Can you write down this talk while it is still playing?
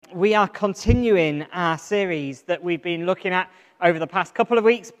we are continuing our series that we've been looking at over the past couple of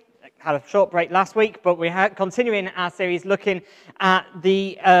weeks. Had a short break last week, but we're continuing our series looking at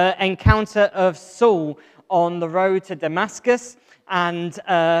the encounter of Saul on the road to Damascus and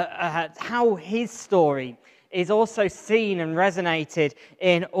how his story is also seen and resonated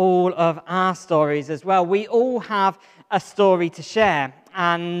in all of our stories as well. We all have a story to share,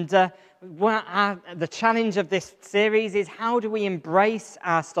 and the challenge of this series is, how do we embrace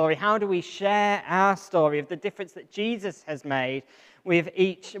our story? How do we share our story of the difference that Jesus has made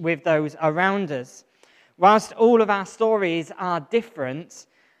with those around us? Whilst all of our stories are different,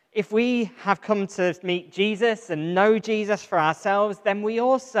 if we have come to meet Jesus and know Jesus for ourselves, then we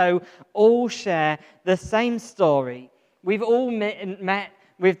also all share the same story. We've all met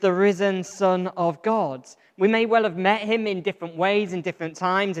with the risen Son of God. We may well have met him in different ways, in different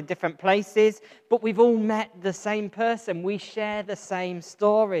times, in different places, but we've all met the same person. We share the same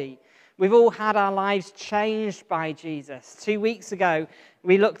story. We've all had our lives changed by Jesus. 2 weeks ago,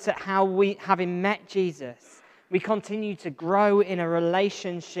 we looked at how we, having met Jesus, we continue to grow in a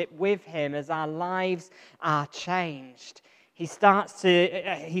relationship with him as our lives are changed. He starts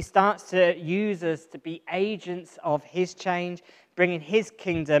to use us to be agents of his change, bringing his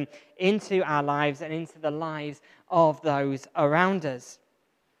kingdom into our lives and into the lives of those around us.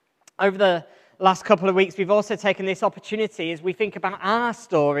 Over the last couple of weeks, we've also taken this opportunity as we think about our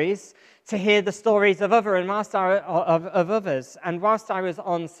stories to hear the stories of others. And whilst I was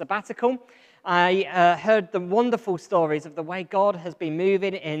on sabbatical, I heard the wonderful stories of the way God has been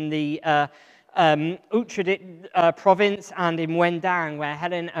moving in the Uttarakhand province and in Wendang, where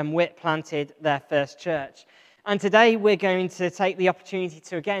Helen and Whit planted their first church. And today we're going to take the opportunity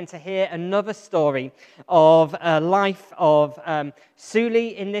to hear another story of a life of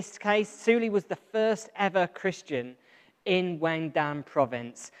Suli in this case. Suli was the first ever Christian in Wendang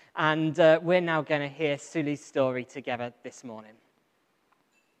province. And we're now going to hear Suli's story together this morning.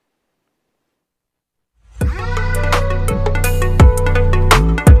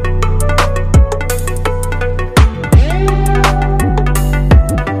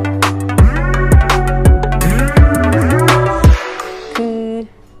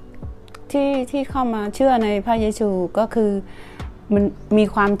ที่เข้ามาเชื่อในพระเยซูก็คือมันมี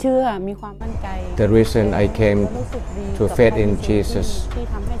ความเชื่อมีความมั่นใจ The reason I came to faith in Jesus,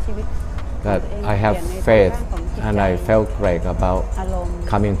 that I have faith and I felt great about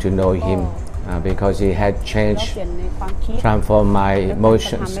coming to know him because he had changed, transformed my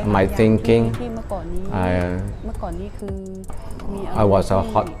emotions, my thinking. I was a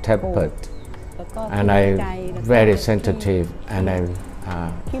hot-tempered and I very sensitive and I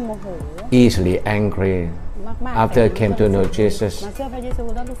easily angry. After I came to know Jesus,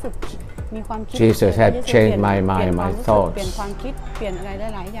 Jesus had changed my mind, my thoughts,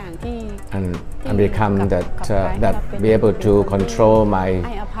 and I become that be able to control my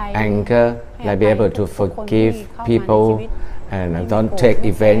anger, like be able to forgive people, and don't take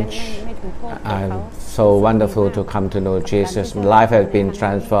revenge. And so wonderful to come to know Jesus. My life has been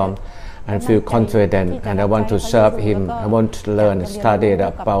transformed. And feel confident, and I want to serve him. I want to learn and study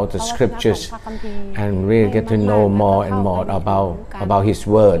about the scriptures and really get to know more and more about his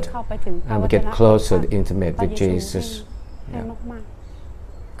word, and we get closer, intimate with Jesus.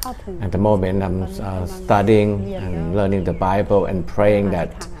 At the moment I'm studying and learning the Bible and praying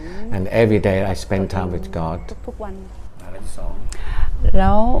that, and every day I spend time with God. แ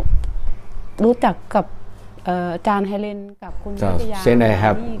ล้วรู้จักกับอาจารย์เฮเลนกับคุณวิทยา Since I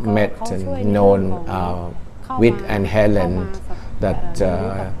have met and known Whit and Helen, that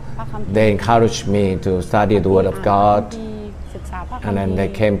they encouraged me to study the Word of God, and then they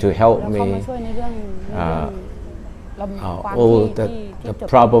came to help me. All the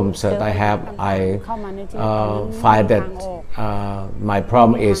problems that I have, I find that my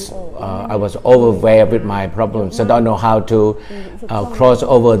problem is I was overwhelmed with my problems. I don't know how to cross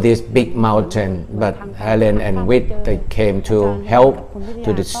over this big mountain, but Helen and Whit, they came to help to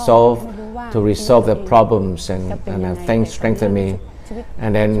resolve the problems and strengthen me.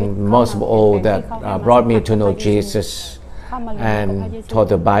 And then most of all, that brought me to know Jesus and taught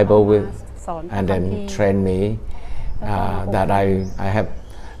the Bible with, and then trained me. That I have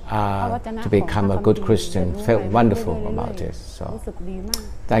to become a good Christian. Felt wonderful about this. So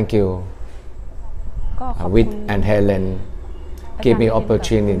thank you, Whit and Helen, give me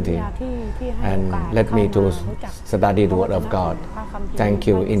opportunity and let me to study the Word of God. Thank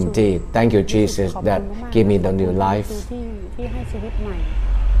you indeed. Thank you, Jesus, that give me the new life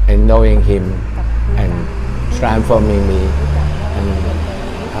and knowing him and transforming me and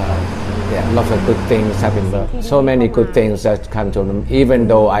yeah, lots of good things have been, so many good things that come to them, even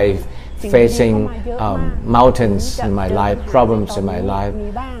though I facing mountains in my life, problems in my life,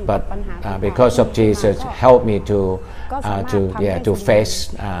 but because of Jesus helped me to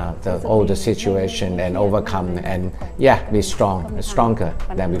face all the situation and overcome and be stronger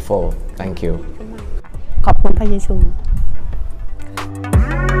than before. Thank you. ขอบคุณพระเยซู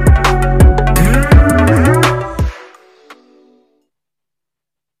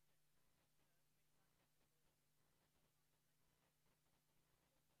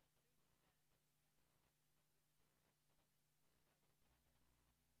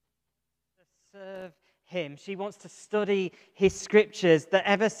Serve him. She wants to study his scriptures, that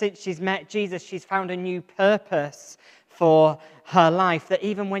ever since she's met Jesus, she's found a new purpose for her life, that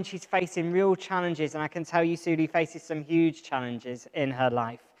even when she's facing real challenges, and I can tell you Suli faces some huge challenges in her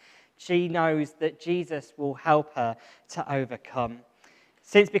life, she knows that Jesus will help her to overcome.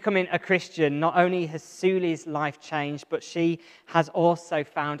 Since becoming a Christian, not only has Suli's life changed, but she has also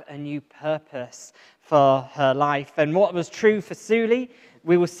found a new purpose for her life. And what was true for Suli,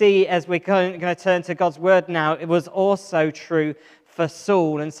 we will see as we're going to turn to God's word now, it was also true for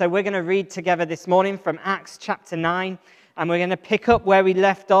Saul. And so we're going to read together this morning from Acts chapter 9, and we're going to pick up where we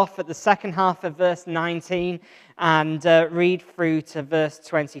left off at the second half of verse 19 and read through to verse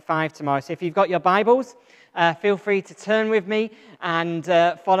 25 tomorrow. So if you've got your Bibles, feel free to turn with me and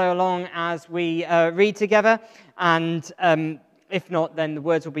follow along as we read together. And if not, then the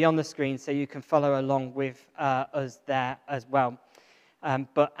words will be on the screen so you can follow along with us there as well.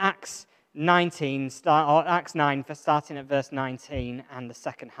 But Acts 9, for starting at verse 19 and the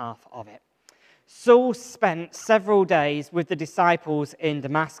second half of it. Saul spent several days with the disciples in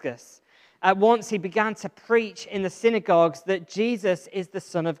Damascus. At once he began to preach in the synagogues that Jesus is the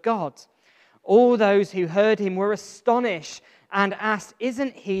Son of God. All those who heard him were astonished and asked,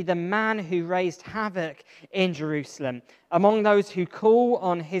 "Isn't he the man who raised havoc in Jerusalem among those who call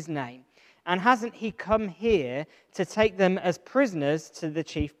on his name? And hasn't he come here to take them as prisoners to the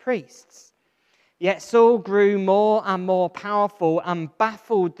chief priests?" Yet Saul grew more and more powerful and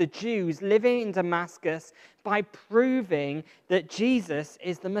baffled the Jews living in Damascus by proving that Jesus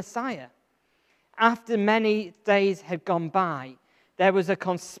is the Messiah. After many days had gone by, there was a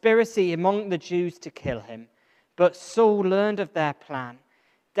conspiracy among the Jews to kill him. But Saul learned of their plan.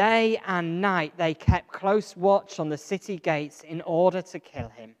 Day and night they kept close watch on the city gates in order to kill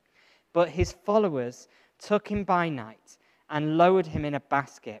him. But his followers took him by night and lowered him in a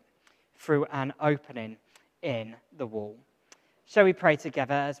basket through an opening in the wall. Shall we pray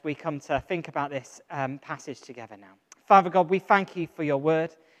together as we come to think about this passage together now? Father God, we thank you for your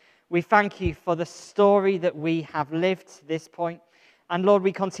word. We thank you for the story that we have lived to this point. And Lord,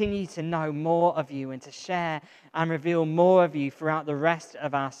 we continue to know more of you and to share and reveal more of you throughout the rest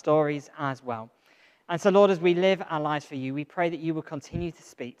of our stories as well. And so, Lord, as we live our lives for you, we pray that you will continue to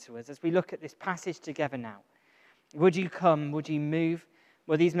speak to us as we look at this passage together now. Would you come? Would you move?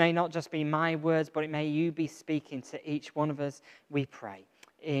 Well, these may not just be my words, but it may you be speaking to each one of us, we pray.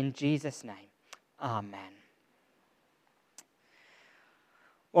 In Jesus' name, amen.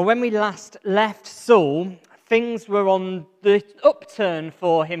 Well, when we last left Saul, things were on the upturn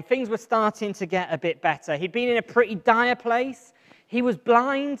for him. Things were starting to get a bit better. He'd been in a pretty dire place. He was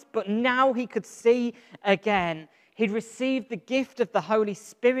blind, but now he could see again. He'd received the gift of the Holy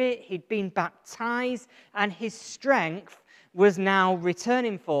Spirit. He'd been baptized, and his strength was now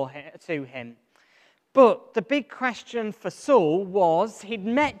returning to him. But the big question for Saul was, he'd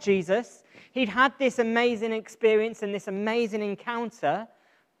met Jesus, he'd had this amazing experience and this amazing encounter,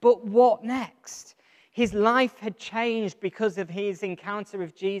 but what next? His life had changed because of his encounter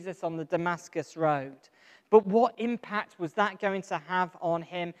with Jesus on the Damascus Road. But what impact was that going to have on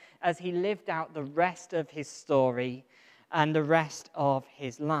him as he lived out the rest of his story and the rest of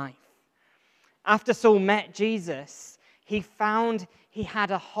his life? After Saul met Jesus, he found he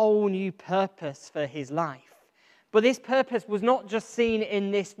had a whole new purpose for his life. But this purpose was not just seen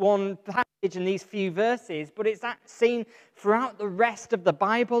in this one passage and these few verses, but it's seen throughout the rest of the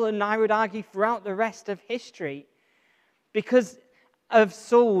Bible, and I would argue throughout the rest of history. Because of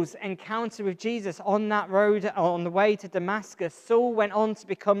Saul's encounter with Jesus on that road, on the way to Damascus, Saul went on to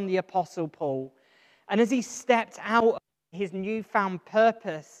become the Apostle Paul. And as he stepped out of his newfound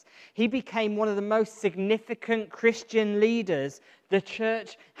purpose, he became one of the most significant Christian leaders the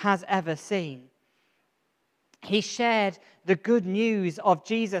church has ever seen. He shared the good news of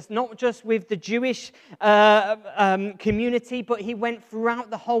Jesus, not just with the Jewish community, but he went throughout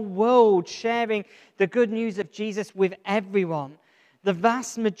the whole world sharing the good news of Jesus with everyone. The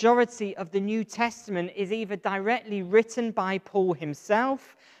vast majority of the New Testament is either directly written by Paul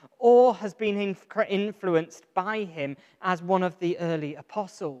himself or has been influenced by him as one of the early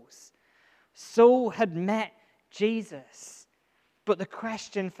apostles. Saul had met Jesus, but the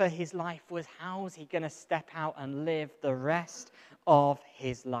question for his life was, how is he going to step out and live the rest of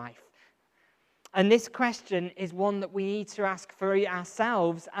his life? And this question is one that we need to ask for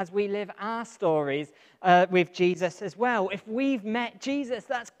ourselves as we live our stories with Jesus as well. If we've met Jesus,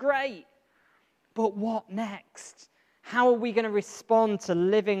 that's great. But what next? How are we going to respond to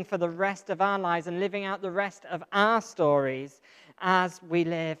living for the rest of our lives and living out the rest of our stories as we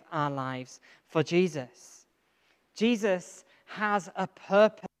live our lives for Jesus? Jesus has a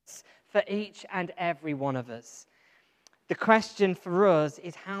purpose for each and every one of us. The question for us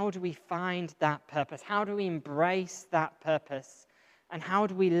is, how do we find that purpose? How do we embrace that purpose? And how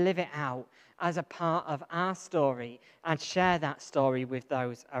do we live it out as a part of our story and share that story with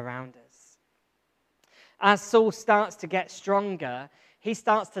those around us? As Saul starts to get stronger, he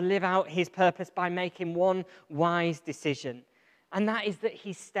starts to live out his purpose by making one wise decision. And that is that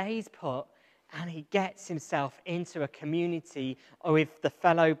he stays put and he gets himself into a community with the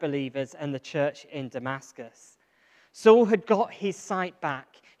fellow believers and the church in Damascus. Saul had got his sight back.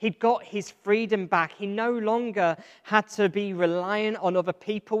 He'd got his freedom back. He no longer had to be reliant on other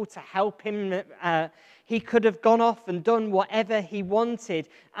people to help him. He could have gone off and done whatever he wanted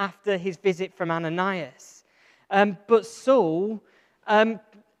after his visit from Ananias. But Saul,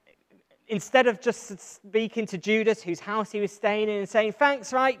 instead of just speaking to Judas, whose house he was staying in, and saying, thanks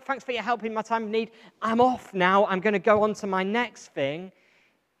for your help in my time of need, I'm off now, I'm going to go on to my next thing,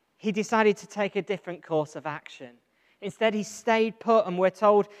 he decided to take a different course of action. Instead, he stayed put, and we're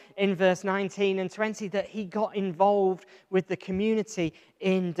told in verse 19 and 20 that he got involved with the community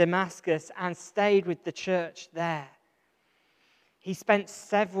in Damascus and stayed with the church there. He spent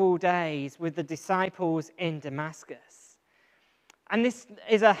several days with the disciples in Damascus. And this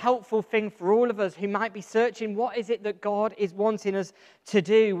is a helpful thing for all of us who might be searching, what is it that God is wanting us to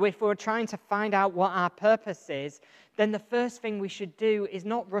do? If we're trying to find out what our purpose is, then the first thing we should do is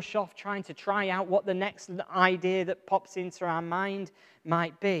not rush off trying to try out what the next idea that pops into our mind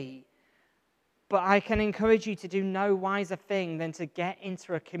might be. But I can encourage you to do no wiser thing than to get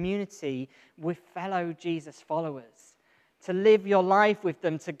into a community with fellow Jesus followers, to live your life with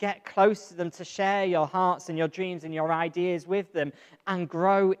them, to get close to them, to share your hearts and your dreams and your ideas with them, and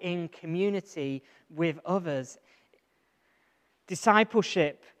grow in community with others.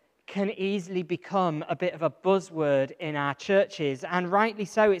 Discipleship can easily become a bit of a buzzword in our churches, and rightly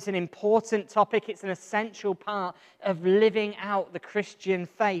so. It's an important topic. It's an essential part of living out the Christian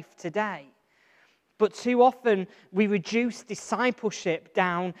faith today. But too often we reduce discipleship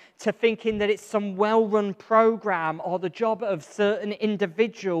down to thinking that it's some well-run program or the job of certain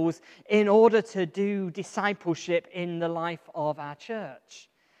individuals in order to do discipleship in the life of our church.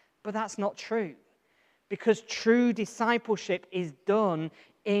 But that's not true, because true discipleship is done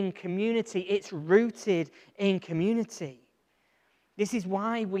in community. It's rooted in community. This is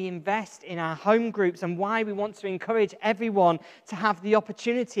why we invest in our home groups and why we want to encourage everyone to have the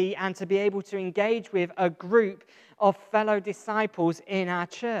opportunity and to be able to engage with a group of fellow disciples in our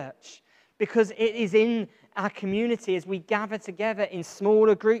church. Because it is in our community, as we gather together in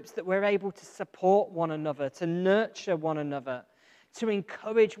smaller groups, that we're able to support one another, to nurture one another, to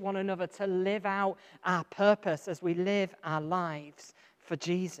encourage one another to live out our purpose as we live our lives for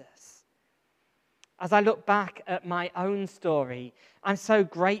Jesus. As I look back at my own story, I'm so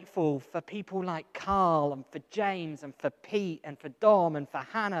grateful for people like Carl and for James and for Pete and for Dom and for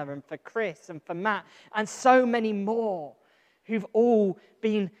Hannah and for Chris and for Matt and so many more who've all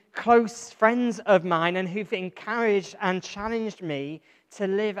been close friends of mine and who've encouraged and challenged me to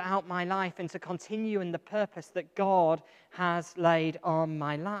live out my life and to continue in the purpose that God has laid on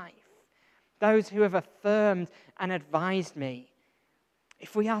my life. Those who have affirmed and advised me.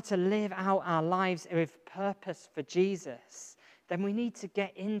 If we are to live out our lives with purpose for Jesus, then we need to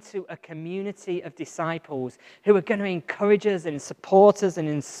get into a community of disciples who are going to encourage us and support us and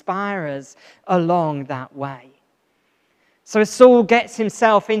inspire us along that way. So as Saul gets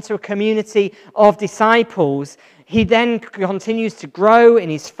himself into a community of disciples, he then continues to grow in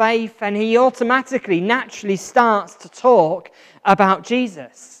his faith, and he automatically, naturally starts to talk about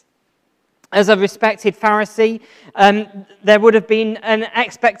Jesus. As a respected Pharisee, there would have been an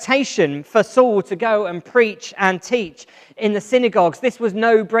expectation for Saul to go and preach and teach in the synagogues. This was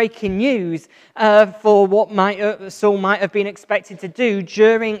no breaking news for what Saul might have been expected to do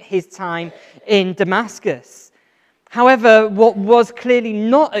during his time in Damascus. However, what was clearly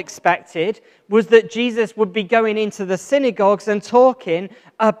not expected was that Jesus would be going into the synagogues and talking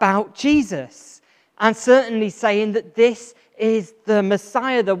about Jesus, and certainly saying that this is the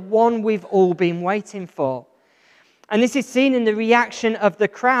Messiah, the one we've all been waiting for. And this is seen in the reaction of the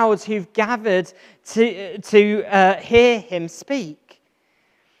crowds who've gathered to hear him speak.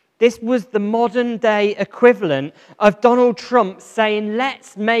 This was the modern day equivalent of Donald Trump saying,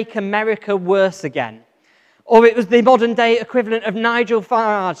 "Let's make America worse again." Or it was the modern day equivalent of Nigel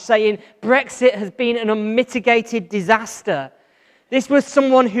Farage saying, "Brexit has been an unmitigated disaster." This was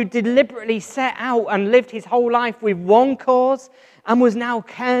someone who deliberately set out and lived his whole life with one cause and was now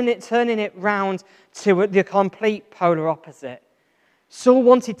turning it round to the complete polar opposite. Saul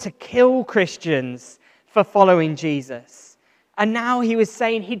wanted to kill Christians for following Jesus. And now he was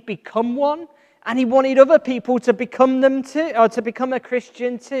saying he'd become one, and he wanted other people to become them too, or to become a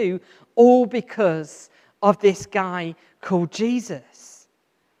Christian too, all because of this guy called Jesus.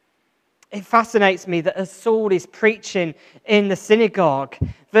 It fascinates me that as Saul is preaching in the synagogue,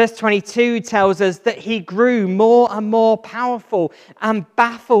 verse 22 tells us that he grew more and more powerful and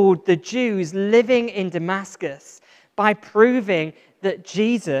baffled the Jews living in Damascus by proving that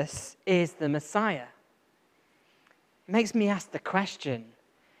Jesus is the Messiah. It makes me ask the question,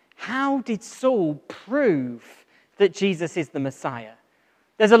 how did Saul prove that Jesus is the Messiah?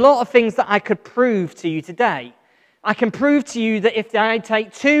 There's a lot of things that I could prove to you today. I can prove to you that if I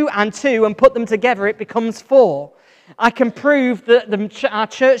take 2 and 2 and put them together, it becomes 4. I can prove that our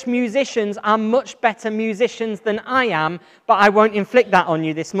church musicians are much better musicians than I am, but I won't inflict that on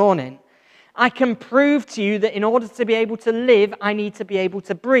you this morning. I can prove to you that in order to be able to live, I need to be able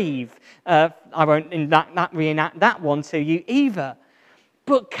to breathe. I won't reenact that one to you either.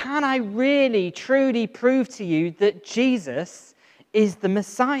 But can I really, truly prove to you that Jesus is the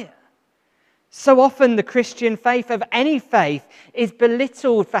Messiah? So often the Christian faith of any faith is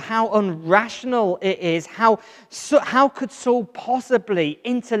belittled for how unrational it is. How could Saul possibly,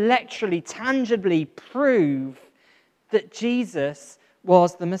 intellectually, tangibly prove that Jesus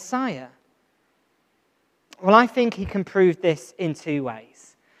was the Messiah? Well, I think he can prove this in 2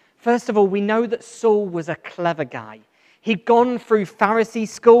 ways. First of all, we know that Saul was a clever guy. He'd gone through Pharisee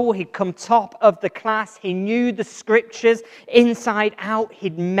school, he'd come top of the class, he knew the scriptures inside out,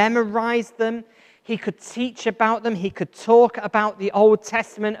 he'd memorized them, he could teach about them, he could talk about the Old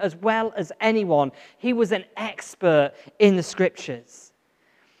Testament as well as anyone. He was an expert in the scriptures.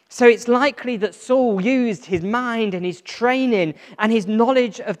 So it's likely that Saul used his mind and his training and his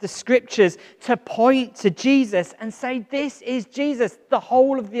knowledge of the scriptures to point to Jesus and say, "This is Jesus. The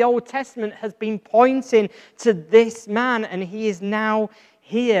whole of the Old Testament has been pointing to this man, and he is now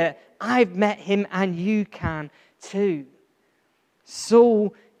here. I've met him, and you can too."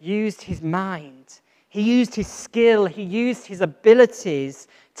 Saul used his mind. He used his skill. He used his abilities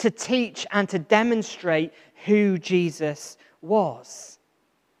to teach and to demonstrate who Jesus was.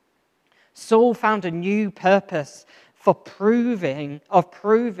 Saul found a new purpose for proving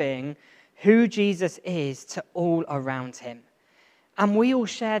who Jesus is to all around him. And we all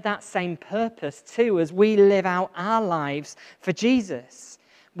share that same purpose too as we live out our lives for Jesus.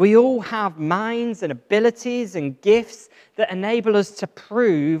 We all have minds and abilities and gifts that enable us to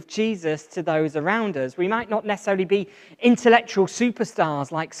prove Jesus to those around us. We might not necessarily be intellectual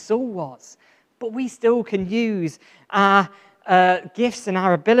superstars like Saul was, but we still can use our gifts and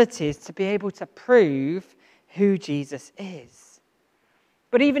our abilities to be able to prove who Jesus is.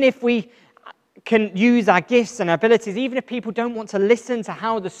 But even if we can use our gifts and our abilities, even if people don't want to listen to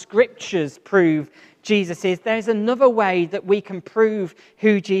how the scriptures prove Jesus is, there's another way that we can prove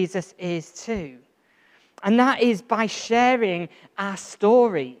who Jesus is too. And that is by sharing our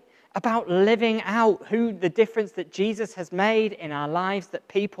story about living out the difference that Jesus has made in our lives, that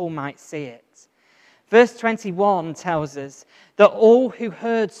people might see it. Verse 21 tells us that all who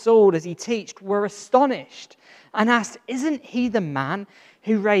heard Saul as he taught were astonished and asked, "Isn't he the man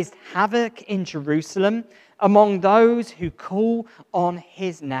who raised havoc in Jerusalem among those who call on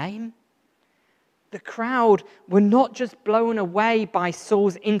his name?" The crowd were not just blown away by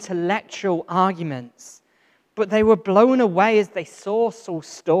Saul's intellectual arguments, but they were blown away as they saw Saul's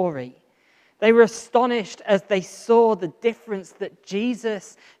story. They were astonished as they saw the difference that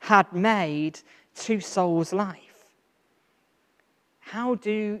Jesus had made to Saul's life. How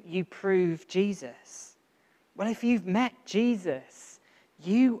do you prove Jesus? Well, if you've met Jesus,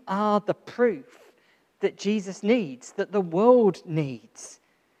 you are the proof that Jesus needs, that the world needs.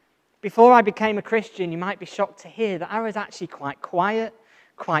 Before I became a Christian, you might be shocked to hear that I was actually quite quiet,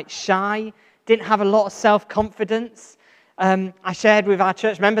 quite shy, didn't have a lot of self-confidence. I shared with our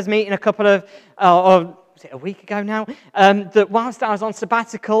church members meeting a week ago now, that whilst I was on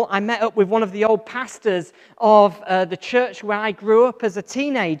sabbatical, I met up with one of the old pastors of the church where I grew up as a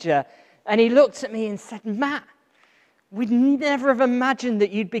teenager. And he looked at me and said, "Matt, we'd never have imagined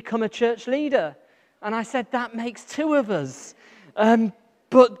that you'd become a church leader. And I said, that makes two of us.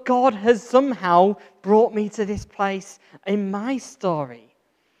 But God has somehow brought me to this place in my story.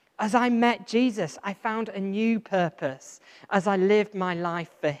 As I met Jesus, I found a new purpose as I lived my life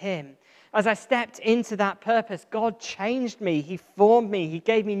for him. As I stepped into that purpose, God changed me. He formed me. He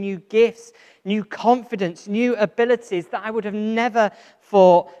gave me new gifts, new confidence, new abilities that I would have never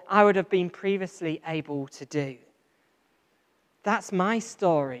thought I would have been previously able to do. That's my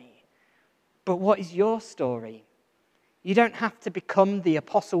story. But what is your story? You don't have to become the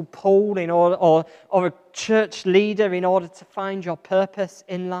Apostle Paul or a church leader in order to find your purpose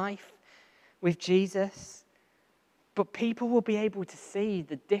in life with Jesus. But people will be able to see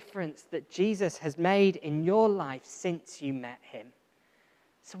the difference that Jesus has made in your life since you met him.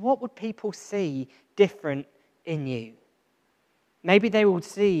 So what would people see different in you? Maybe they will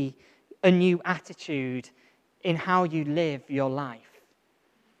see a new attitude in how you live your life.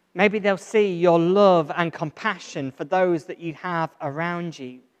 Maybe they'll see your love and compassion for those that you have around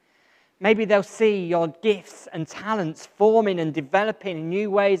you. Maybe they'll see your gifts and talents forming and developing in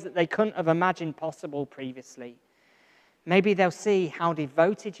new ways that they couldn't have imagined possible previously. Maybe they'll see how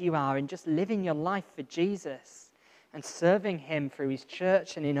devoted you are in just living your life for Jesus and serving him through his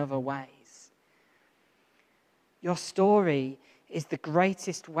church and in other ways. Your story is the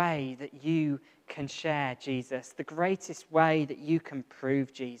greatest way that you can share Jesus, the greatest way that you can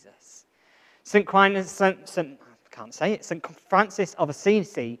prove Jesus. St. Francis of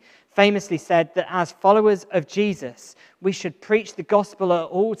Assisi famously said that as followers of Jesus, we should preach the gospel at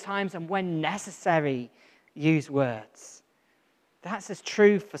all times and when necessary, use words. That's as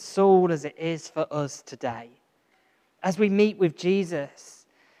true for Saul as it is for us today. As we meet with Jesus,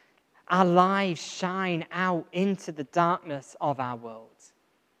 our lives shine out into the darkness of our world.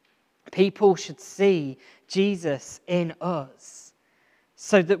 People should see Jesus in us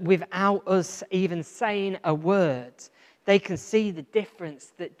so that without us even saying a word, they can see the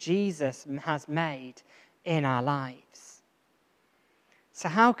difference that Jesus has made in our lives. So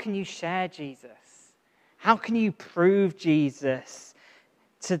how can you share Jesus? How can you prove Jesus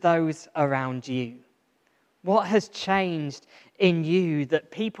to those around you? What has changed in you that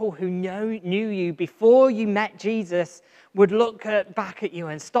people who knew you before you met Jesus would look back at you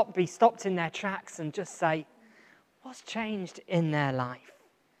and be stopped in their tracks and just say, what's changed in their life?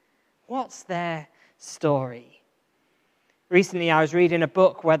 What's their story? Recently, I was reading a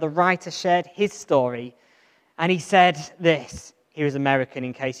book where the writer shared his story, and he said this. He was American,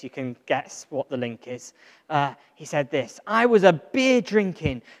 in case you can guess what the link is. He said this: I was a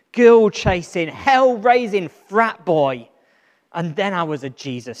beer-drinking, girl-chasing, hell-raising frat boy, and then I was a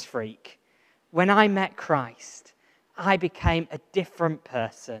Jesus freak. When I met Christ, I became a different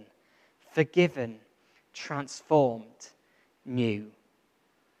person, forgiven, transformed, new.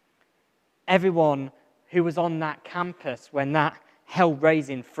 Everyone who was on that campus when that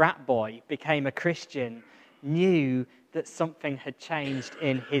hell-raising frat boy became a Christian knew that something had changed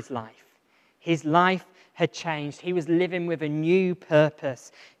in his life. His life had changed. He was living with a new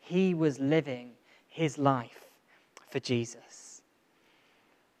purpose. He was living his life for Jesus.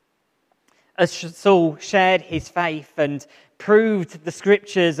 As Saul shared his faith and proved the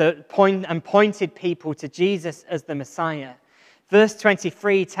scriptures and pointed people to Jesus as the Messiah, verse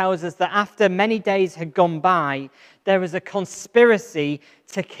 23 tells us that after many days had gone by, there was a conspiracy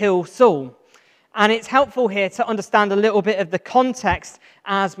to kill Saul. And it's helpful here to understand a little bit of the context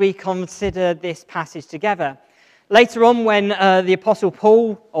as we consider this passage together. Later on, when the Apostle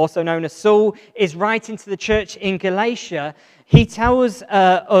Paul, also known as Saul, is writing to the church in Galatia, he tells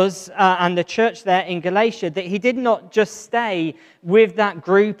us and the church there in Galatia that he did not just stay with that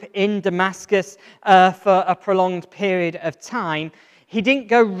group in Damascus for a prolonged period of time. He didn't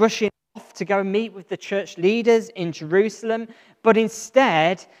go rushing off to go meet with the church leaders in Jerusalem, but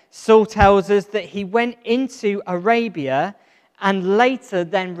instead, Saul tells us that he went into Arabia and later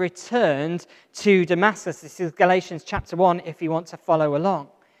then returned to Damascus. This is Galatians chapter 1, if you want to follow along.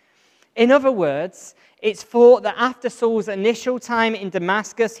 In other words, it's thought that after Saul's initial time in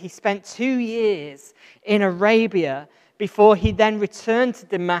Damascus, he spent 2 years in Arabia before he then returned to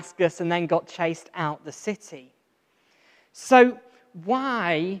Damascus and then got chased out the city. So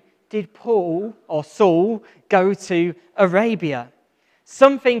why did Saul go to Arabia?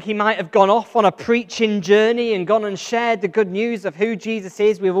 Some think he might have gone off on a preaching journey and gone and shared the good news of who Jesus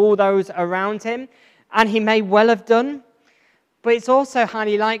is with all those around him, and he may well have done. But it's also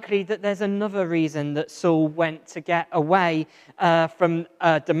highly likely that there's another reason that Saul went to get away from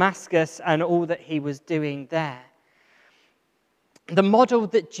Damascus and all that he was doing there. The model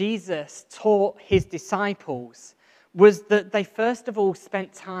that Jesus taught his disciples was that they first of all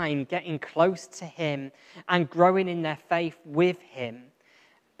spent time getting close to him and growing in their faith with him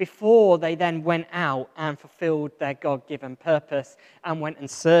before they then went out and fulfilled their God-given purpose and went and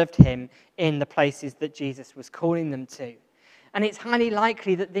served him in the places that Jesus was calling them to. And it's highly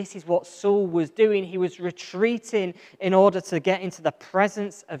likely that this is what Saul was doing. He was retreating in order to get into the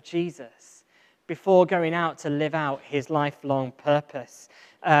presence of Jesus before going out to live out his lifelong purpose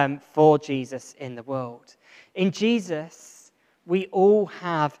for Jesus in the world. In Jesus, we all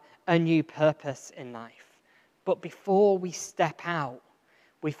have a new purpose in life. But before we step out,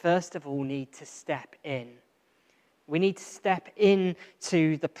 we first of all need to step in. We need to step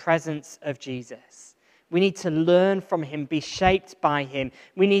into the presence of Jesus. We need to learn from him, be shaped by him.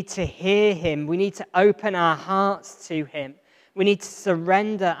 We need to hear him. We need to open our hearts to him. We need to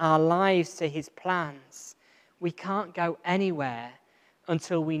surrender our lives to his plans. We can't go anywhere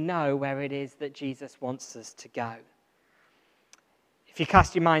until we know where it is that Jesus wants us to go. If you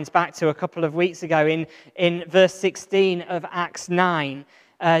cast your minds back to a couple of weeks ago in verse 16 of Acts 9,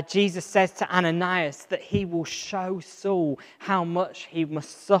 Jesus says to Ananias that he will show Saul how much he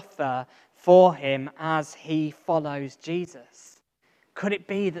must suffer for him as he follows Jesus. Could it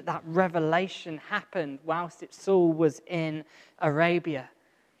be that that revelation happened whilst Saul was in Arabia?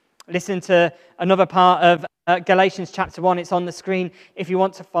 Listen to another part of Galatians chapter 1. It's on the screen if you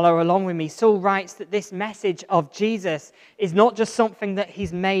want to follow along with me. Saul writes that this message of Jesus is not just something that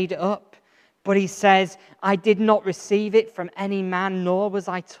he's made up, but he says, I did not receive it from any man, nor was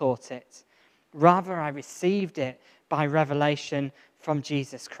I taught it. Rather, I received it by revelation from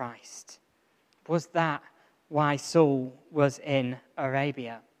Jesus Christ. Was that why Saul was in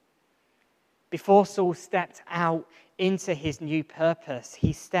Arabia? Before Saul stepped out into his new purpose,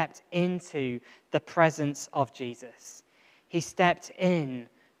 he stepped into the presence of Jesus. He stepped in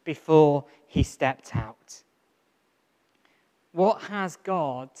before he stepped out. What has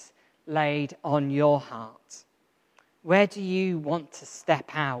God laid on your heart? Where do you want to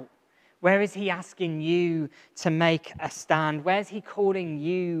step out? Where is he asking you to make a stand? Where is he calling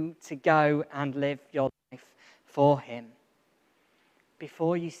you to go and live your life for him?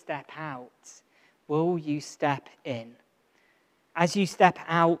 Before you step out, will you step in? As you step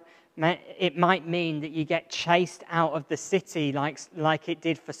out, it might mean that you get chased out of the city like it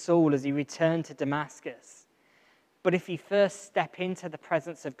did for Saul as he returned to Damascus. But if you first step into the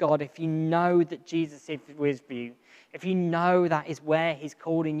presence of God, if you know that Jesus is with you, if you know that is where he's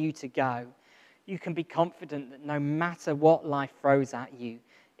calling you to go, you can be confident that no matter what life throws at you,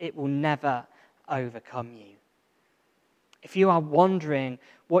 it will never overcome you. If you are wondering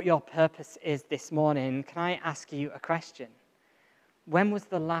what your purpose is this morning, can I ask you a question? When was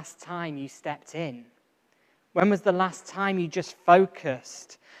the last time you stepped in? When was the last time you just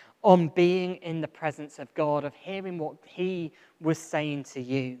focused on being in the presence of God, of hearing what he was saying to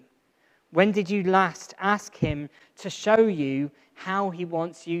you? When did you last ask him to show you how he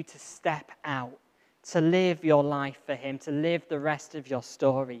wants you to step out, to live your life for him, to live the rest of your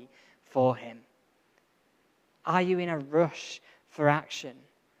story for him? Are you in a rush for action?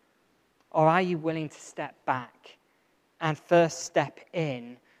 Or are you willing to step back and first step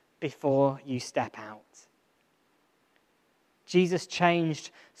in before you step out? Jesus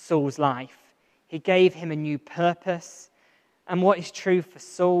changed Saul's life. He gave him a new purpose. And what is true for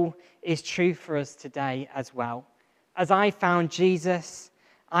Saul is true for us today as well. As I found Jesus,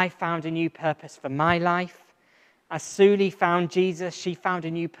 I found a new purpose for my life. As Suli found Jesus, she found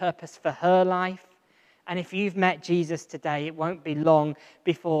a new purpose for her life. And if you've met Jesus today, it won't be long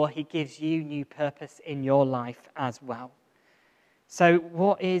before he gives you new purpose in your life as well. So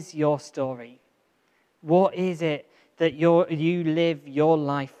what is your story? What is it that you live your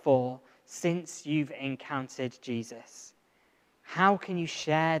life for since you've encountered Jesus? How can you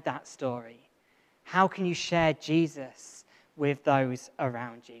share that story? How can you share Jesus with those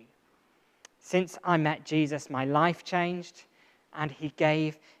around you? Since I met Jesus, my life changed, and he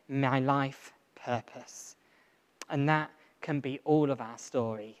gave my life purpose. And that can be all of our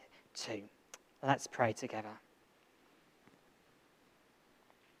story too. Let's pray together.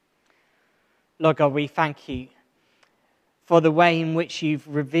 Lord God, we thank you for the way in which you've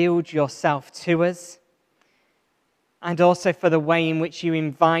revealed yourself to us, and also for the way in which you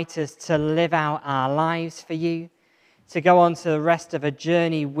invite us to live out our lives for you, to go on to the rest of a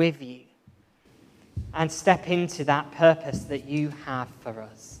journey with you, and step into that purpose that you have for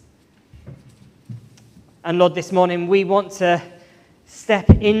us. And Lord, this morning we want to step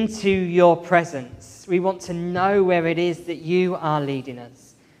into your presence. We want to know where it is that you are leading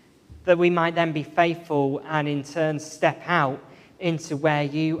us, that we might then be faithful and in turn step out into where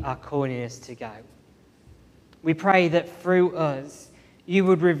you are calling us to go. We pray that through us, you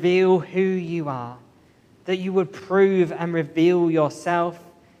would reveal who you are, that you would prove and reveal yourself,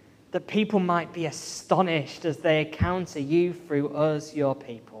 that people might be astonished as they encounter you through us, your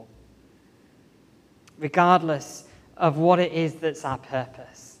people. Regardless of what it is that's our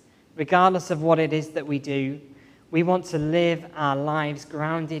purpose, regardless of what it is that we do, we want to live our lives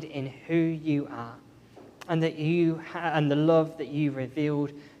grounded in who you are and and the love that you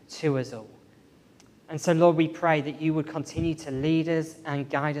revealed to us all. And so, Lord, we pray that you would continue to lead us and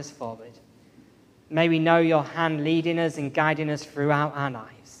guide us forward. May we know your hand leading us and guiding us throughout our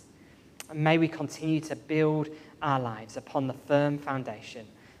lives. And may we continue to build our lives upon the firm foundation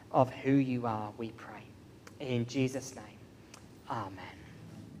of who you are, we pray. In Jesus' name, amen.